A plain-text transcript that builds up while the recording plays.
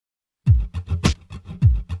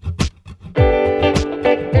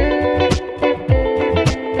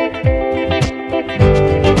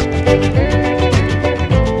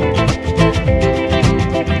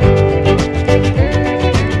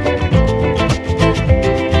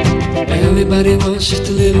Everybody wants just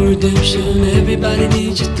a little redemption. Everybody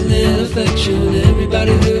needs just a little affection.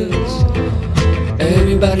 Everybody hurts,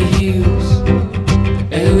 everybody heals.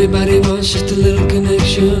 Everybody wants just a little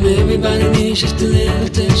connection. Everybody needs just a little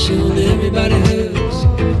attention. Everybody hurts,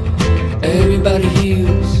 everybody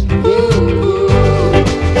heals.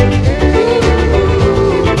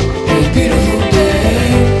 A beautiful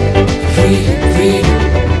day, freedom, freedom,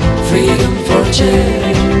 freedom for a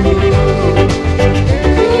change.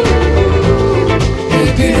 A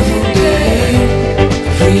beautiful day,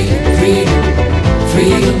 freedom, freedom,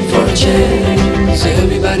 freedom for a change.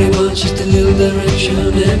 Everybody wants just a little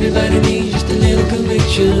direction. Everybody needs just a little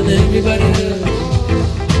conviction. Everybody hurts,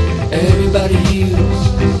 everybody heals.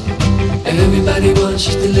 Everybody wants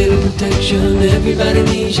just a little protection. Everybody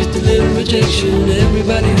needs just a little rejection.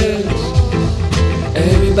 Everybody hurts,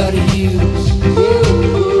 everybody heals.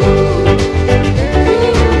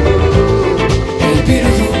 A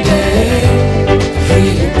beautiful day,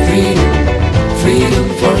 freedom, freedom, freedom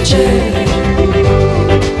for a change.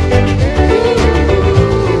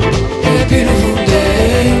 A beautiful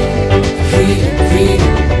day, freedom, freedom,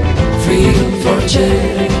 freedom for a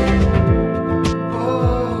change.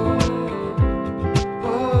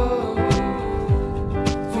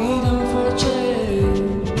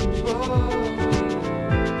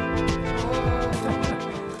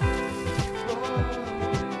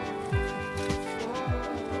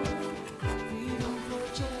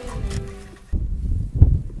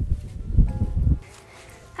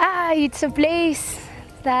 It's a place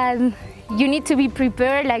that you need to be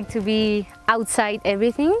prepared, like to be outside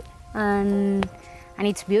everything, and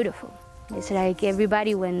it's beautiful. It's like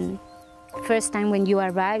everybody, when first time when you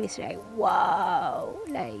arrive, it's like wow,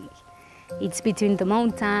 like it's between the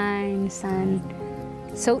mountains and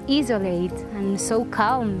so isolated and so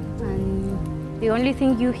calm, and the only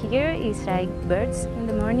thing you hear is like birds in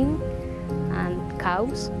the morning and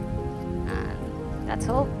cows, and that's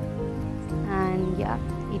all. And yeah,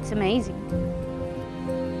 it's amazing.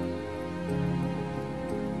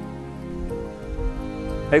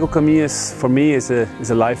 Ecocaminhos for me is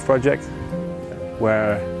a life project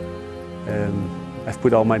where I've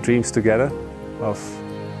put all my dreams together of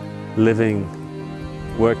living,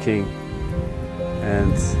 working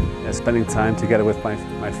and spending time together with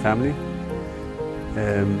my family.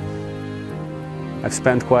 I've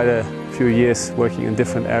spent quite a few years working in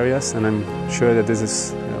different areas, and I'm sure that this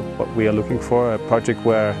is what we are looking for, a project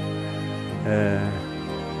where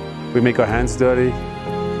we make our hands dirty,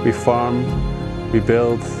 we farm, we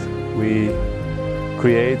build, we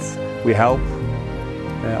create, we help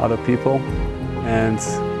other people and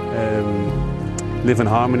live in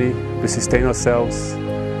harmony, we sustain ourselves.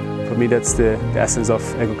 For me that's the essence of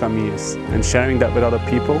Ecocaminhos, and sharing that with other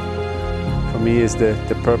people for me is the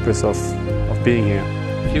purpose of being here.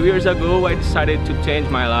 A few years ago I decided to change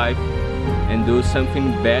my life and do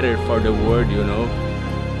something better for the world, you know.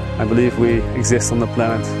 I believe we exist on the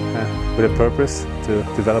planet with a purpose to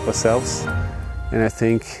develop ourselves, and I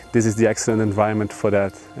think this is the excellent environment for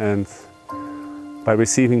that. And by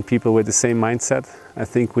receiving people with the same mindset, I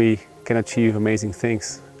think we can achieve amazing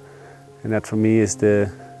things, and that for me is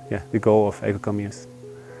the goal of Ecocaminhos.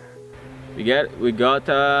 We got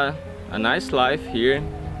a nice life here.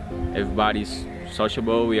 Everybody's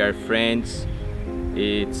sociable, we are friends.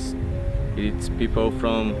 It's people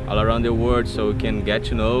from all around the world, so we can get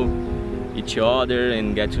to know each other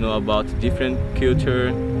and get to know about different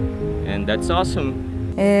culture, and that's awesome.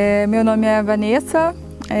 Meu nome é Vanessa,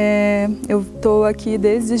 eu estou aqui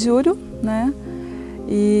desde julho, né?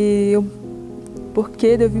 E o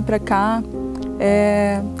porquê de eu vir para cá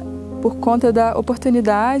é por conta da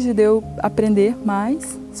oportunidade de eu aprender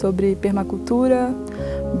mais sobre permacultura,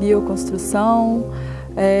 bioconstrução,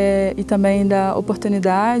 e também da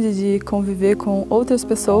oportunidade de conviver com outras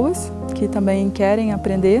pessoas que também querem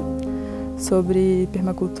aprender sobre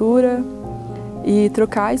permacultura e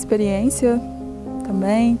trocar experiência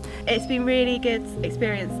também. It's been really good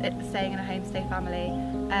experience staying in a homestay family.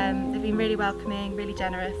 They've been really welcoming, really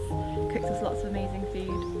generous, cooked us lots of amazing food.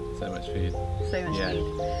 So much food. So much food.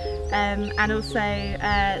 And also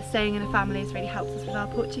staying in a family has really helped us with our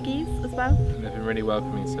Portuguese as well. And they've been really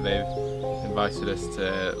welcoming, so they've invited us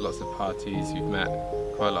to lots of parties. You've met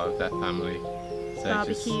quite a lot of their family. So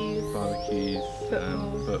barbecues,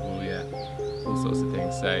 football, yeah, all sorts of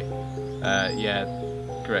things. So yeah,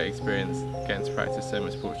 great experience getting to practice so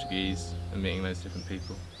much Portuguese and meeting loads of different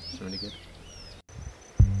people. It's really good.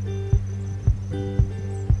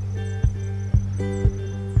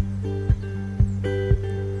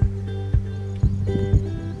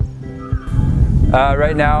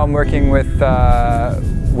 Right now I'm working with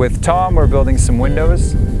Tom. We're building some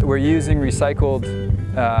windows. we're using recycled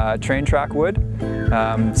train track wood.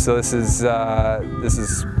 So this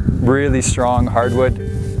is really strong hardwood,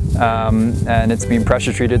 and it's been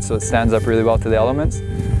pressure treated so it stands up really well to the elements.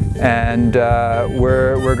 And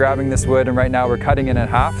we're grabbing this wood, and right now we're cutting it in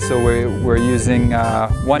half. So we're using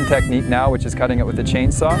one technique now, which is cutting it with a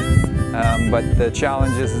chainsaw. But the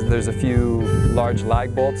challenge is there's a few large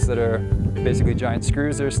lag bolts that are basically giant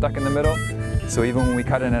screws that are stuck in the middle. So even when we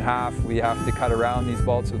cut it in half, we have to cut around these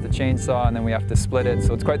bolts with the chainsaw, and then we have to split it.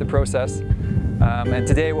 So it's quite the process. And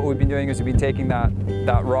today what we've been doing is we've been taking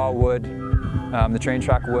that raw wood, the train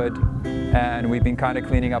track wood, and we've been kind of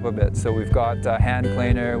cleaning up a bit. So we've got a hand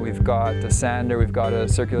planer, we've got a sander, we've got a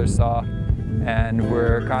circular saw, and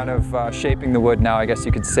we're kind of shaping the wood now, I guess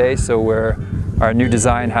you could say. So our new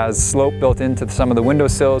design has slope built into some of the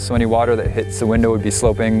windowsills, so any water that hits the window would be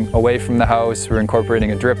sloping away from the house. We're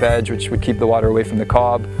incorporating a drip edge, which would keep the water away from the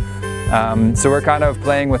cob. So we're kind of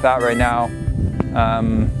playing with that right now.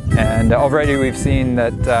 And already we've seen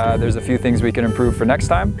that there's a few things we can improve for next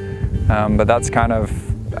time. But that's kind of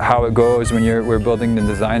how it goes when we're building and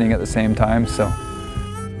designing at the same time. So.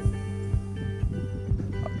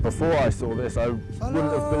 Before I saw this, I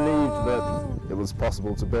wouldn't have believed that it was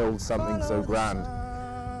possible to build something so grand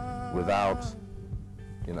without,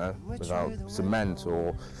 without cement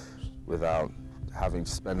or without having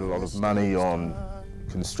to spend a lot of money on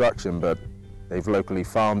construction. But they've locally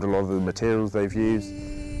farmed a lot of the materials they've used.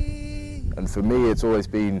 And for me, it's always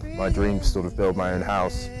been my dream to sort of build my own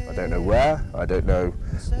house. I don't know where, I don't know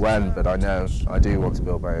when, but I know I do want to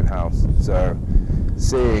build my own house. So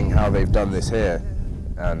seeing how they've done this here,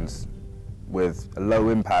 and with a low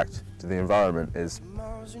impact to the environment, is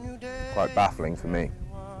quite baffling for me.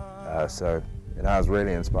 So it has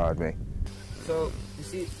really inspired me. So you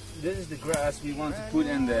see, this is the grass we want to put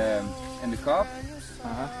in the cob.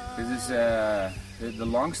 This is the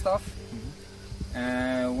long stuff.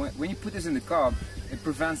 When you put this in the cob, it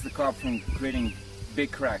prevents the cob from creating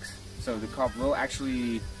big cracks. So the cob will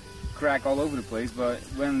actually crack all over the place, but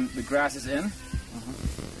when the grass is in,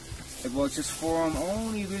 it will just form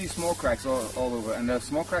only really small cracks all over, and the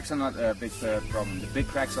small cracks are not a big problem. The big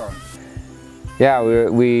cracks are. Yeah,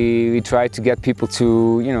 we try to get people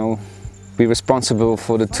to, be responsible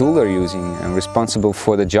for the tool they're using and responsible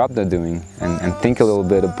for the job they're doing, and think a little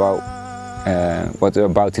bit about what they're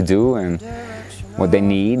about to do and what they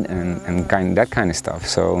need and that kind of stuff.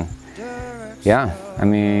 So, yeah, I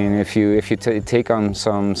mean, if you take on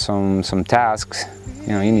some tasks,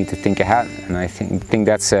 you need to think ahead, and I think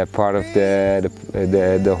that's a part of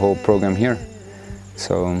the whole program here.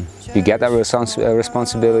 So you get that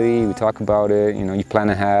responsibility, we talk about it, you plan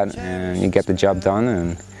ahead, and you get the job done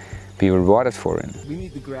and be rewarded for it. We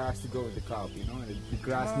need the grass to go with the cob, the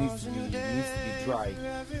grass needs to be dry.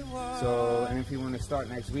 So, and if you want to start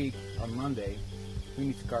next week on Monday, we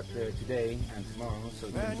need to cut today and tomorrow so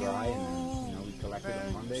it can dry, and then we collect it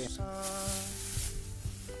on Monday.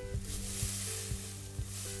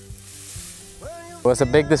 It was a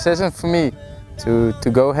big decision for me to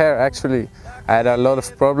go here. Actually, I had a lot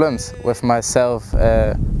of problems with myself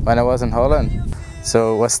when I was in Holland,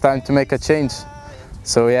 so it was time to make a change.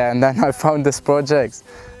 So yeah, and then I found this project.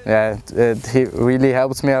 Yeah, it really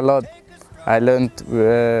helped me a lot. I learned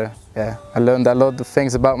a lot of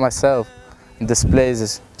things about myself. And this place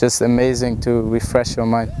is just amazing to refresh your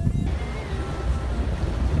mind.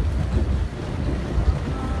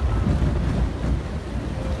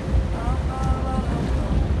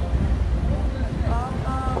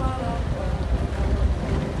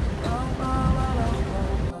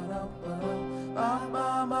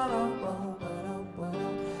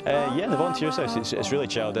 Yeah, the Volunteers House, it's really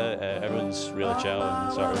chilled out. Everyone's really chill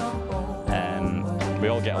and sort of, we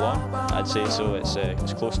all get along, I'd say, so it's a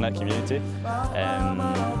close-knit community.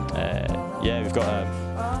 Yeah, we've got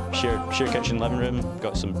a shared kitchen, living room,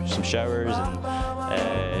 got some showers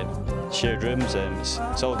and shared rooms, and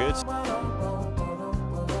it's all good.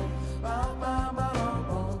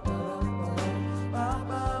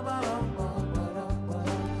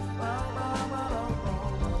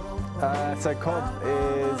 So Cobb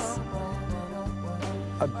is,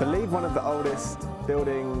 I believe, one of the oldest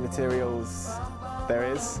building materials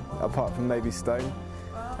there is, apart from maybe stone.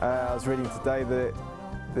 I was reading today that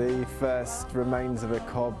the first remains of a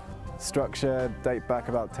cob structure date back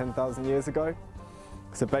about 10,000 years ago.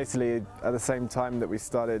 So basically, at the same time that we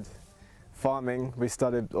started farming, we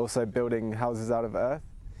started also building houses out of earth.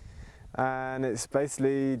 And it's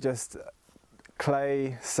basically just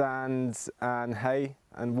clay, sand and hay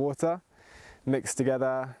and water mixed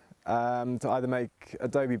together to either make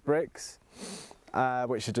adobe bricks,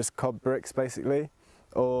 which are just cob bricks basically,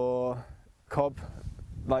 or cob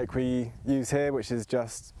like we use here, which is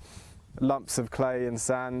just lumps of clay and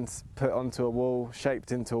sand put onto a wall,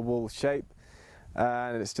 shaped into a wall shape,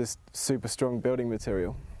 and it's just super strong building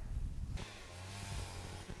material.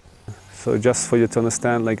 So just for you to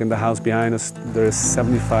understand, like in the house behind us, there is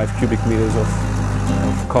 75 cubic meters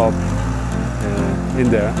of cob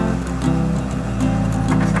in there.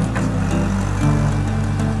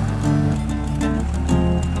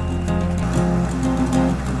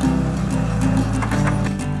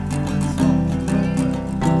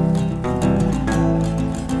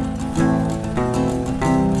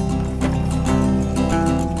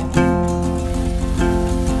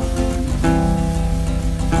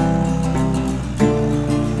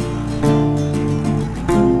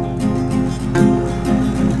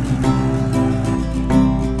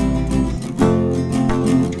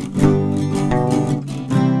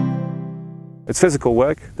 It's physical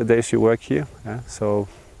work the days you work here, so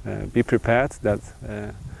be prepared that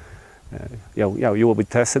you will be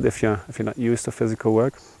tested if you're not used to physical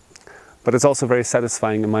work. But it's also very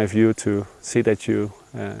satisfying in my view to see that you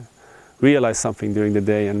realize something during the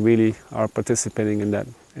day and really are participating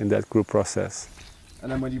in that group process. And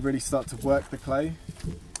then when you really start to work the clay,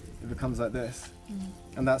 it becomes like this.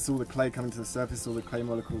 And that's all the clay coming to the surface, all the clay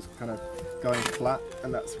molecules kind of going flat,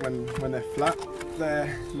 and that's when they're flat,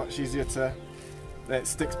 they're much easier to, it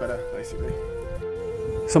sticks better basically.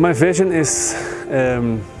 So my vision is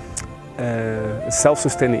a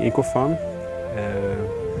self-sustaining eco-farm.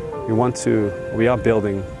 We are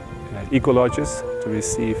building eco-lodges to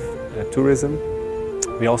receive tourism.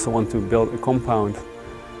 We also want to build a compound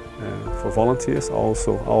for volunteers,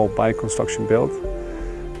 also all by construction built.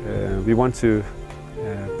 We want to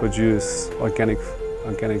produce organic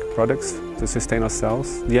products to sustain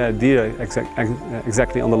ourselves. The idea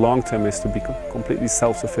exactly on the long term is to be completely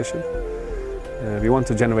self-sufficient. We want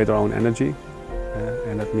to generate our own energy,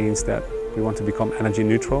 and that means that we want to become energy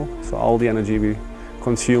neutral. So all the energy we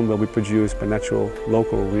consume will be produced by natural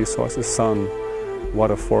local resources, sun,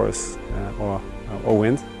 water, forest or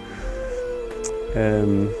wind.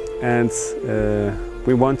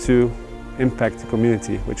 We want to impact the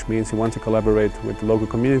community, which means we want to collaborate with the local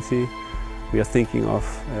community. We are thinking of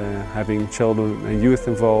having children and youth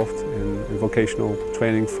involved in vocational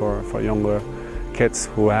training for younger kids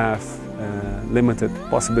who have limited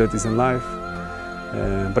possibilities in life.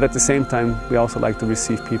 But at the same time, we also like to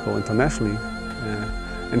receive people internationally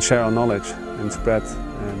and share our knowledge and spread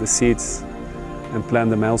the seeds and plant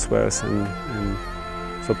them elsewhere, and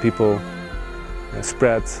so people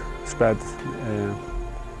spread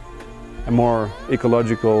a more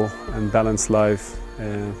ecological and balanced life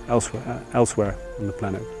elsewhere on the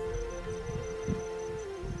planet.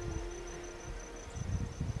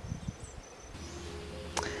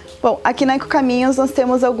 Bom, aqui na Ecocaminhos nós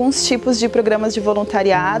temos alguns tipos de programas de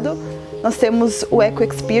voluntariado. Nós temos o Eco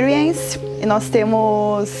Experience e nós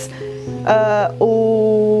temos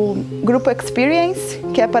o Grupo Experience,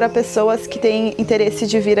 que é para pessoas que têm interesse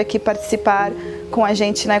de vir aqui participar com a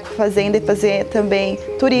gente na Ecofazenda e fazer também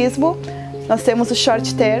turismo. Nós temos o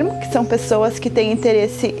Short Term, que são pessoas que têm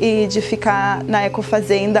interesse de ficar na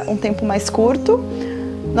Ecofazenda um tempo mais curto.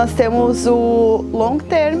 Nós temos o Long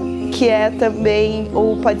Term, que é também,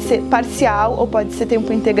 ou pode ser parcial ou pode ser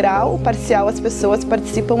tempo integral. O parcial, as pessoas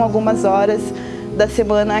participam algumas horas da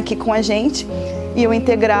semana aqui com a gente. E o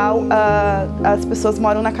integral, as pessoas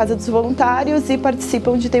moram na casa dos voluntários e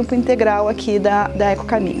participam de tempo integral aqui da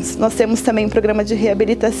Ecocaminhos. Nós temos também um programa de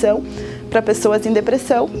reabilitação para pessoas em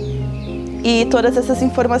depressão. E todas essas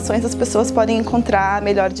informações as pessoas podem encontrar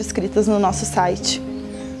melhor descritas no nosso site.